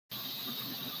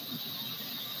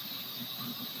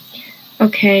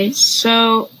Okay,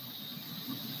 so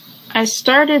I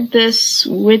started this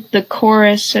with the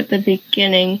chorus at the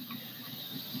beginning,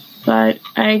 but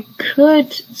I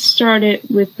could start it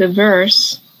with the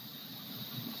verse.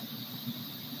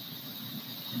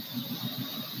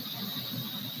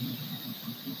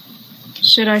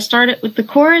 Should I start it with the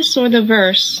chorus or the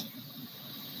verse?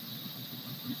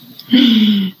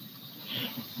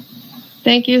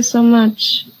 Thank you so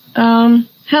much.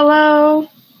 Hello.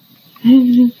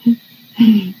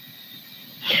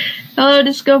 Hello,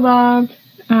 Disco Bob.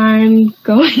 I'm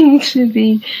going to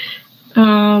be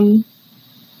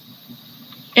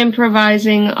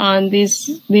improvising on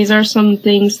these. These are some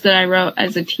things that I wrote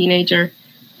as a teenager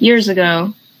years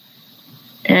ago.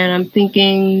 And I'm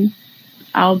thinking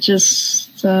I'll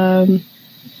just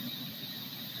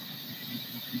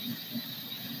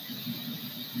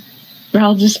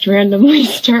randomly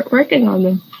start working on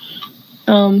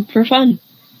them for fun.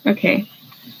 Okay.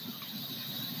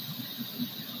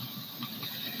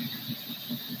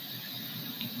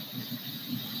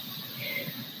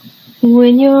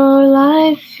 When your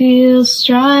life feels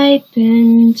striped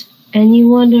and you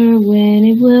wonder when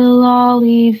it will all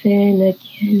even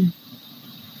again,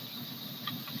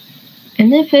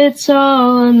 and if it's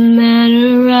all a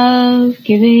matter of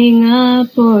giving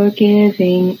up or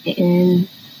giving in,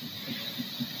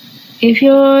 if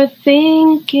you're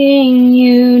thinking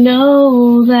you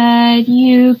know that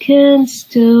you can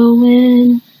still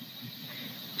win,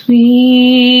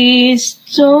 please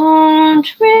don't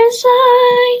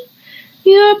resign.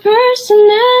 Your personality's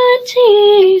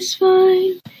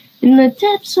fine. In the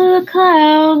depths of the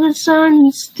cloud, the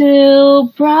sun's still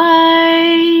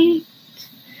bright.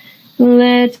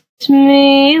 Let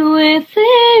me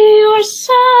within your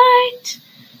sight.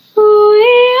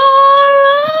 We are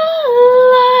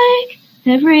alike.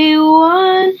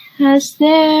 Everyone has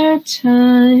their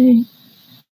time.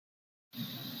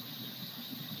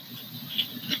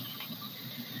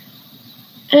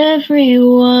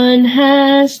 Everyone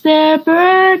has their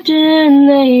burden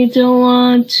they don't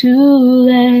want to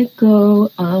let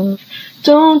go of.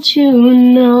 Don't you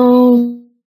know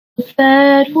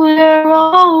that we're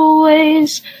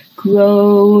always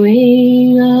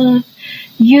growing up?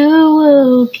 You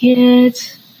will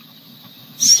get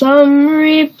some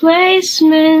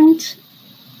replacement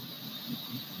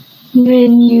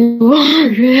when you are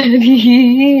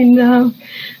ready enough.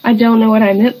 I don't know what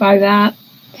I meant by that.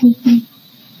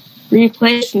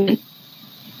 Replacement.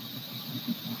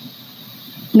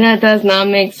 That does not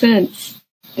make sense.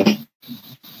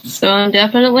 So I'm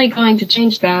definitely going to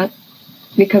change that,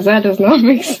 because that does not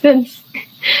make sense.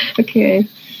 Okay.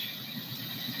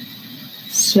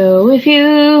 So if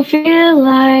you feel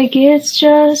like it's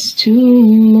just too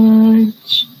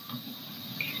much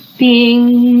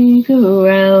being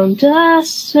around a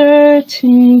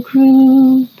certain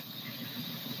group,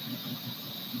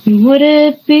 would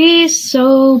it be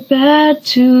so bad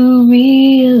to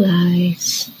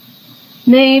realize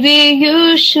maybe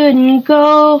you shouldn't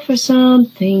go for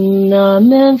something not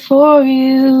meant for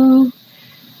you?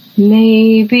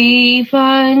 Maybe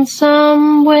find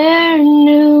somewhere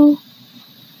new.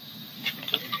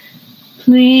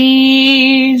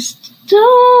 Please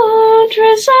don't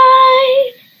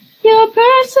resign. Your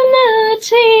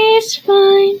personality's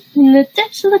fine. In the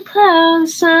depths of the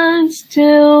clouds, the sun's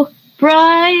still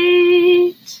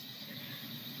bright.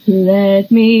 Let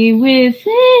me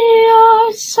within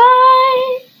your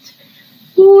sight.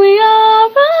 We are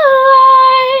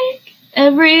alike.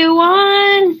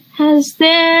 Everyone has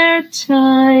their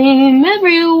time.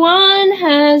 Everyone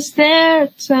has their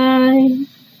time.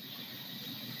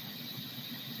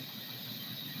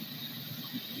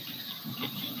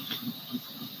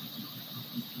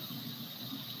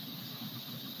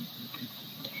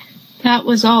 That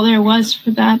was all there was for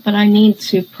that, but I need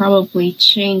to probably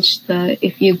change the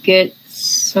if you get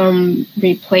some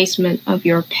replacement of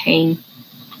your pain.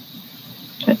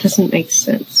 That doesn't make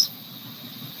sense.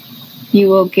 You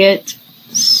will get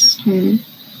some...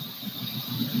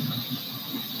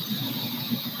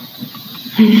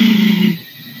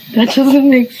 That doesn't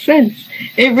make sense.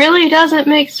 It really doesn't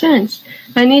make sense.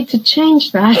 I need to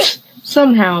change that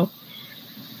somehow.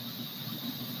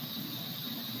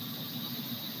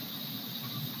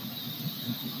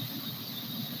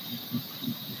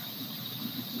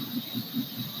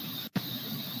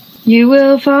 You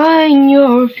will find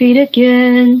your feet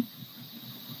again.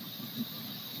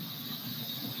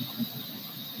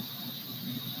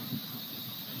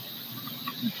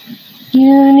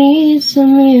 You need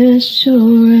some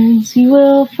reassurance. You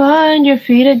will find your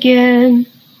feet again.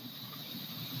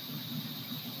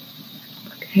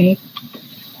 Okay.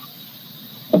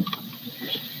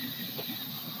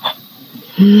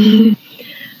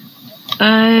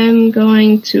 I'm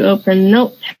going to open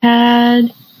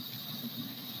Notepad.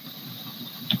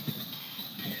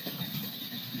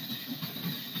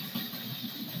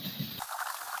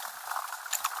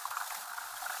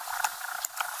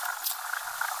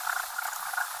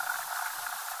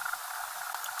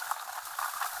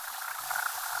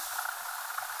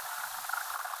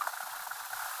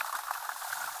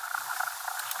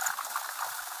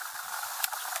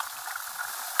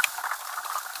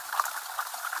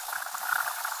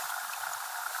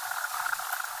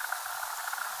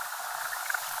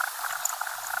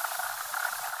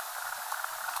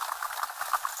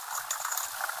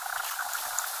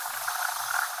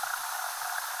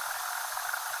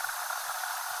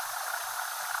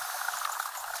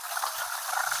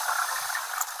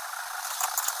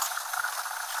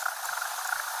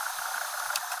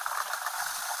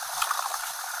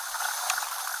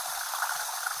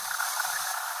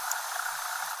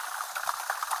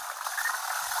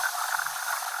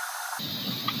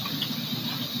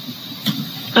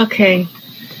 Okay,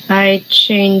 I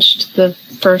changed the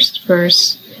first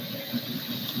verse.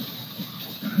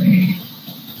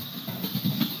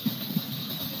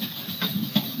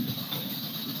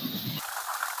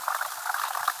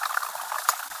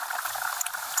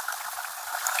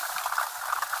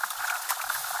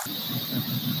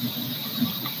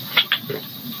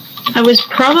 I was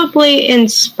probably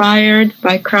inspired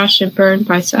by Crash and Burn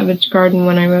by Savage Garden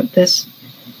when I wrote this.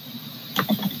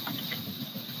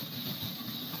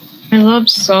 I love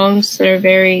songs that are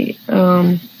very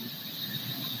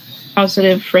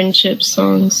positive friendship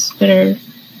songs that are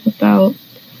about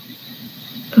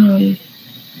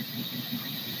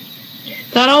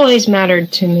that always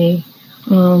mattered to me.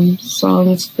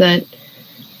 Songs that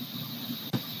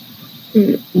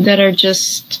are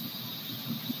just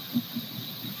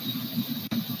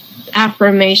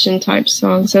affirmation type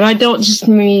songs. And I don't just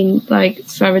mean like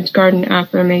Savage Garden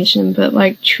affirmation, but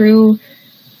like true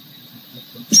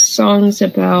songs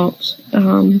about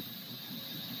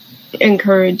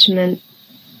encouragement.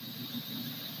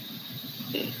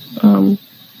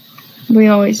 We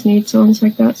always need songs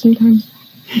like that sometimes.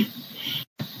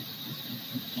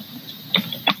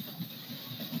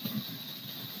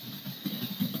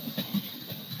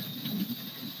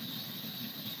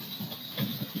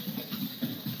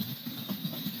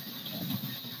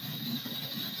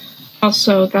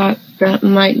 Also, that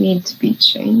might need to be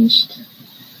changed.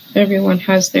 Everyone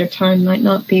has their time, might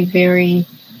not be very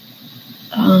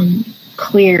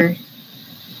clear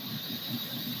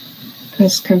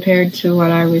as compared to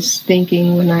what I was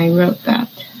thinking when I wrote that.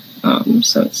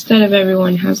 So instead of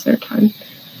everyone has their time.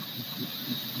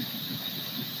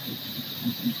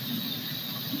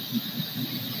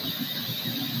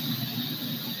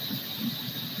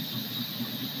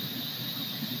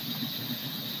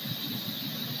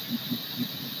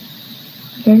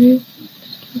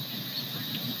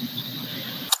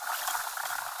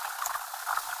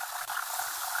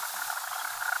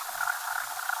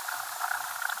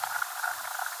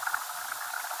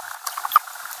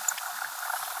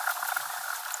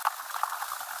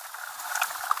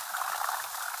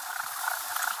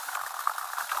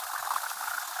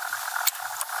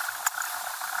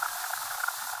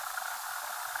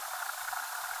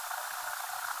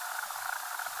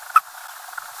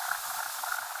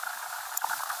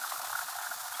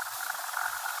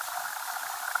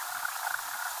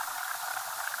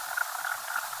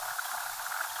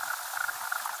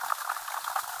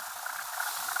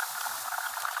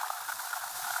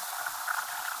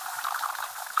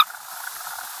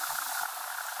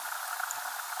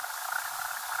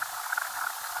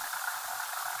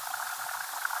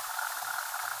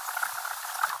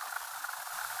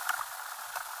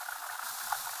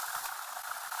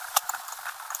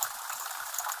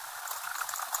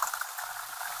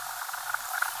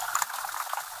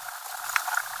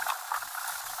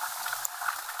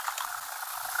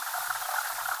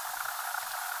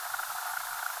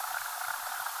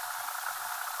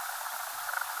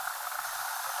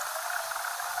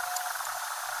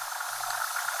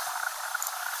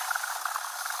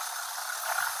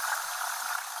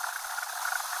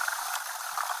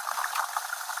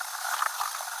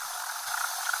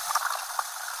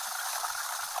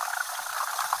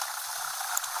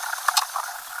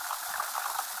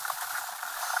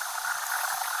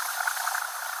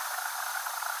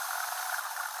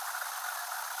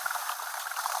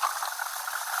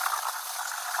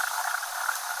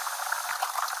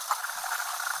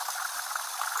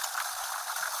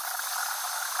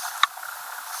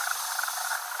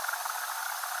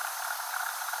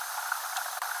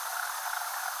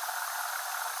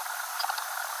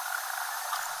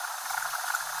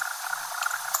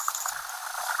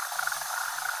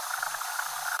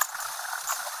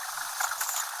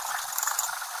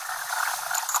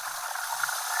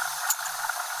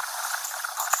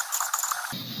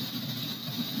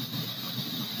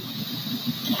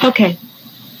 Okay.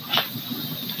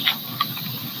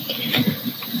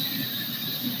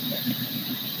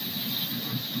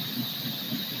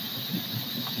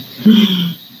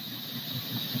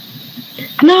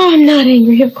 No, I'm not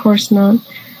angry, of course not.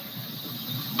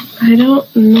 I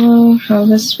don't know how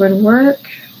this would work.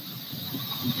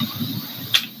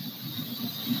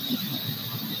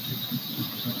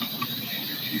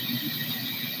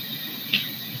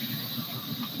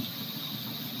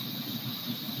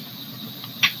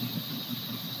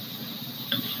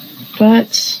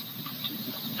 But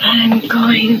I'm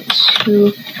going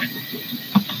to...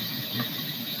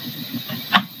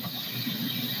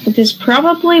 This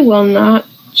probably will not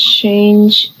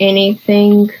change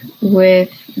anything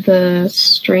with the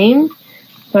stream,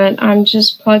 but I'm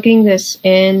just plugging this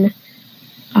in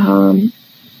I'm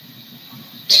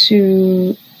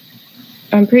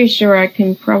pretty sure I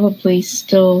can probably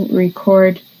still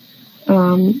record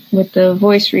with the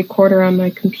voice recorder on my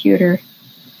computer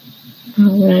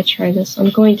when I try this. I'm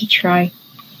going to try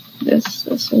this.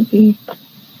 This will be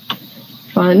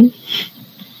fun.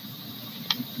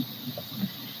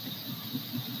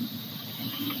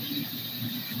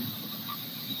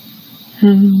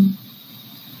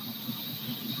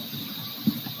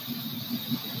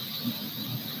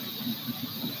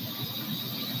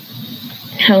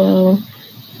 Hello.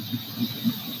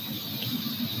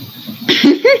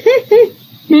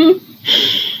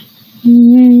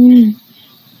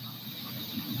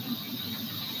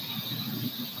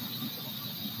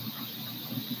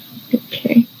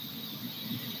 Okay.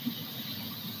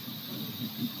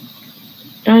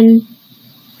 I'm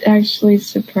actually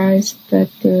surprised that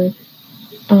the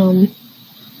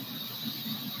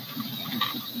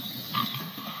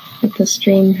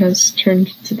stream has turned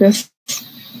to this.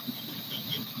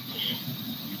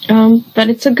 But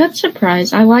it's a good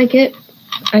surprise. I like it.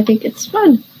 I think it's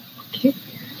fun. Okay.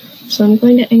 So I'm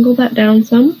going to angle that down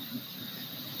some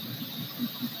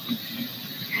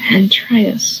and try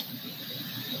this.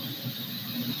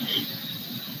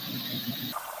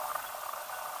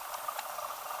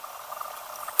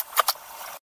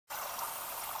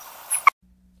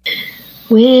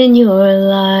 When your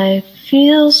life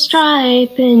feels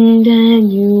striping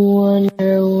and you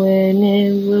wonder when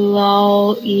it will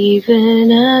all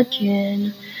even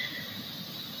again,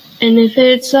 and if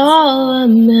it's all a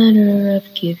matter of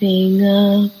giving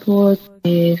up or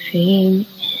giving in,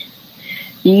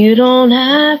 you don't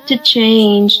have to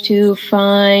change to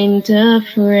find a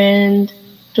friend.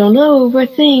 Don't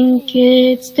overthink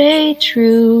it, stay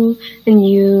true, and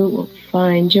you will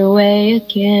find your way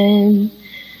again.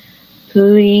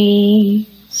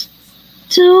 Please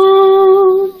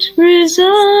don't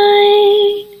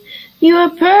resign. Your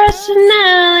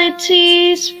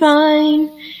personality's fine.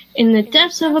 In the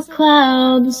depths of a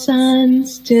cloud, the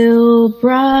sun's still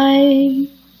bright.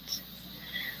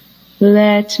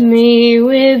 Let me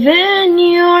within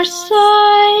your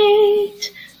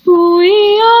sight.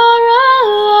 We are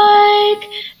alike.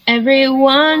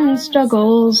 Everyone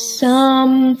struggles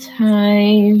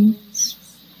sometimes.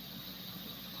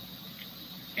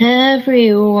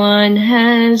 Everyone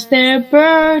has their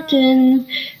burden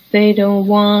they don't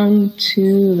want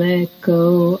to let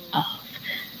go of.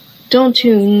 Don't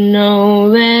you know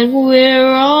that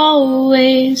we're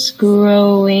always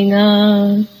growing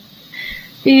up?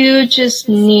 You just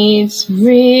need some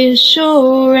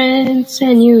reassurance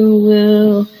and you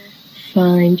will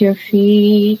find your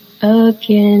feet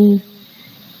again.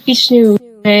 Each new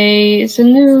day is a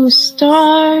new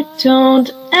start.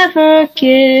 Don't ever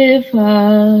give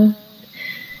up.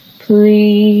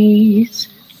 Please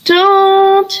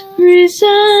don't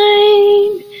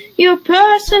resign. Your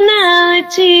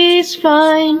personality's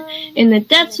fine. In the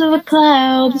depths of a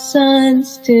cloud, the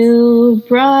sun's still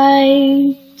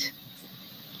bright.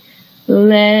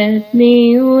 Let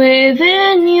me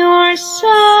within your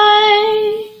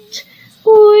sight.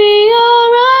 We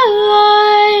are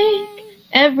alike.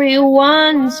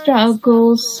 Everyone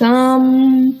struggles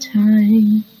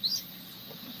sometimes.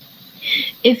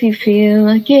 If you feel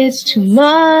like it's too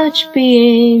much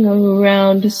being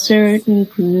around a certain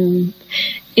group,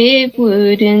 it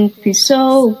wouldn't be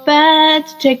so bad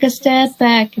to take a step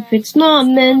back if it's not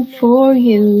meant for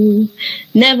you.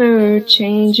 Never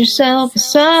change yourself for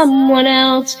someone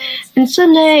else, and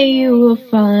someday you will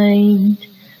find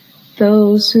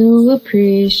those who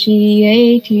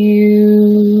appreciate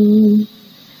you.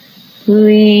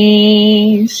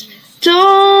 Please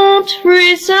don't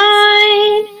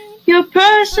resign. Your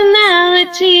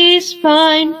personality's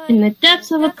fine. In the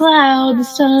depths of a cloud, the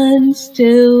sun's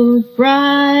still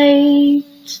bright.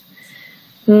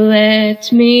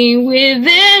 Let me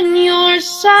within your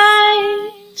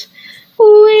sight.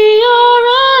 We are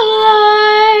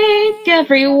alike.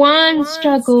 Everyone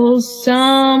struggles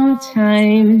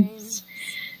sometimes.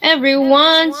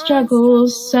 Everyone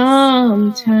struggles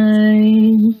sometimes.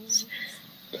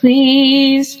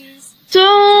 Please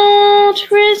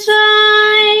don't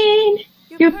resign.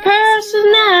 Your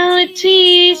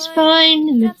personality's fine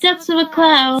in the depths of a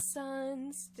cloud.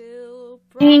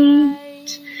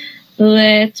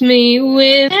 Let me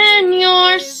within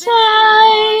your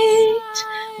sight.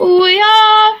 We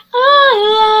are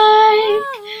alike.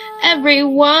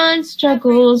 Everyone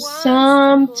struggles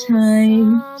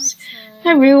sometimes.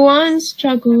 Everyone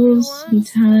struggles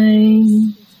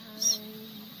sometimes.